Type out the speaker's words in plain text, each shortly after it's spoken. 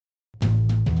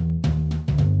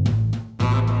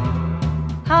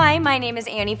Hi, my name is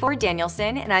Annie Ford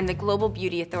Danielson, and I'm the Global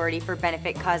Beauty Authority for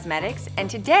Benefit Cosmetics, and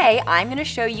today I'm going to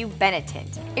show you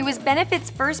Benetint. It was Benefit's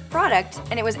first product,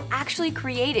 and it was actually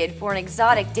created for an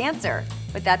exotic dancer,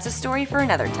 but that's a story for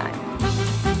another time.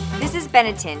 This is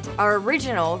Benetint, our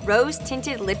original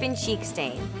rose-tinted lip and cheek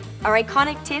stain. Our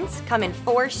iconic tints come in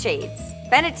 4 shades.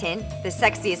 Benetint, the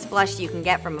sexiest blush you can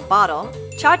get from a bottle,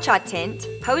 Cha-Cha Tint,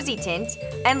 Posy Tint,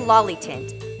 and Lolly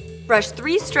Tint. Brush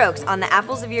 3 strokes on the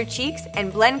apples of your cheeks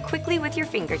and blend quickly with your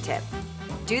fingertip.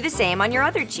 Do the same on your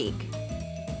other cheek.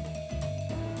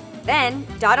 Then,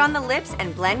 dot on the lips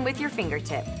and blend with your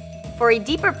fingertip. For a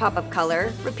deeper pop of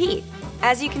color, repeat.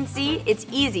 As you can see, it's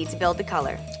easy to build the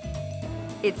color.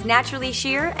 It's naturally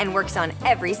sheer and works on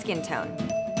every skin tone.